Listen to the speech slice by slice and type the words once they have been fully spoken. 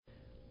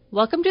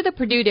Welcome to the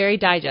Purdue Dairy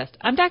Digest.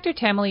 I'm Dr.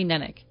 Tamalee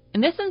Nennick.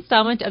 In this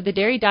installment of the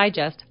Dairy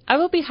Digest, I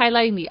will be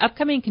highlighting the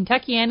upcoming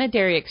Kentuckiana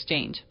Dairy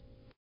Exchange.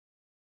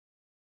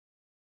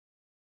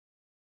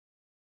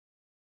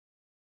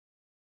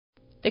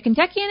 The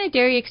Kentuckiana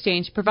Dairy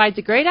Exchange provides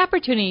a great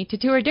opportunity to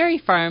tour dairy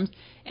farms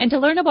and to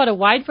learn about a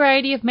wide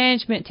variety of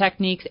management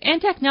techniques and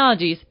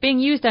technologies being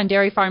used on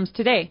dairy farms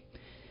today.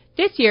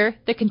 This year,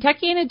 the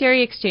Kentuckiana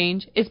Dairy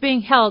Exchange is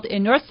being held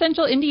in North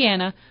Central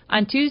Indiana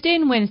on Tuesday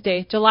and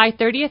Wednesday, July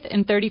 30th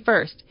and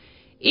 31st.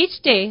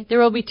 Each day, there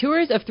will be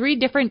tours of 3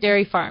 different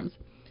dairy farms.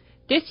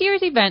 This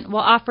year's event will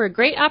offer a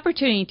great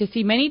opportunity to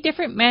see many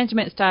different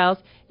management styles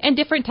and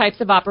different types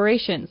of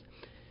operations.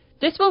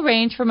 This will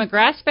range from a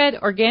grass-fed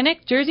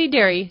organic Jersey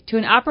dairy to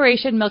an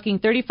operation milking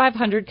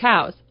 3,500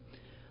 cows.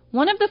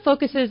 One of the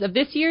focuses of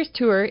this year's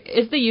tour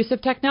is the use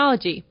of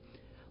technology.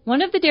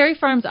 One of the dairy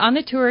farms on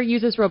the tour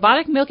uses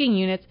robotic milking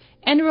units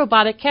and a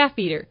robotic calf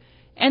feeder,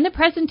 and the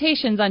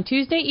presentations on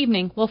Tuesday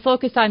evening will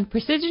focus on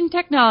precision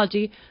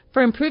technology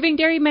for improving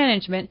dairy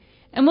management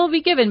and will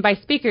be given by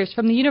speakers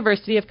from the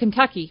University of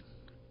Kentucky.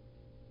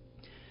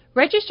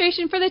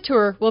 Registration for the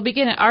tour will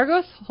begin at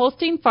Argos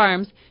Holstein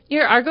Farms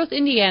near Argos,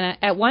 Indiana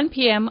at 1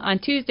 p.m. on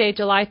Tuesday,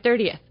 July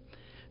 30th.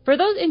 For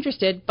those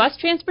interested, bus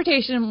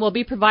transportation will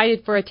be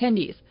provided for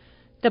attendees.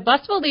 The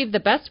bus will leave the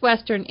Best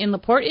Western in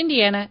LaPorte,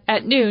 Indiana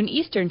at noon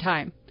Eastern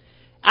Time.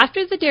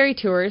 After the dairy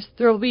tours,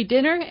 there will be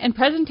dinner and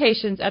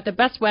presentations at the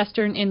Best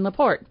Western in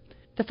LaPorte.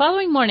 The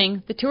following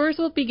morning, the tours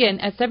will begin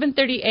at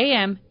 7:30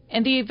 a.m.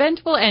 and the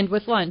event will end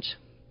with lunch.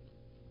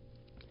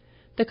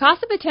 The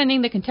cost of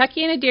attending the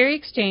Kentuckiana Dairy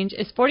Exchange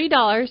is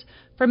 $40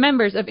 for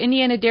members of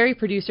Indiana dairy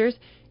producers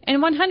and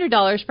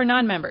 $100 for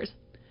non-members.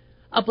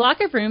 A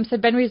block of rooms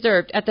have been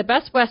reserved at the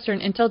Best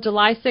Western until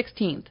July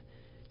 16th.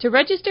 To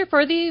register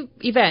for the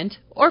event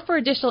or for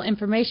additional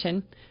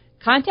information,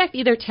 contact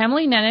either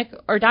Tamalee Nennick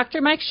or Dr.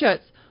 Mike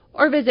Schutz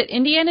or visit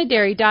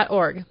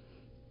indianadairy.org.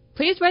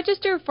 Please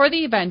register for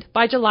the event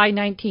by July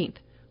 19th.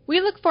 We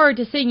look forward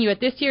to seeing you at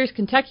this year's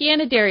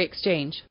Kentuckiana Dairy Exchange.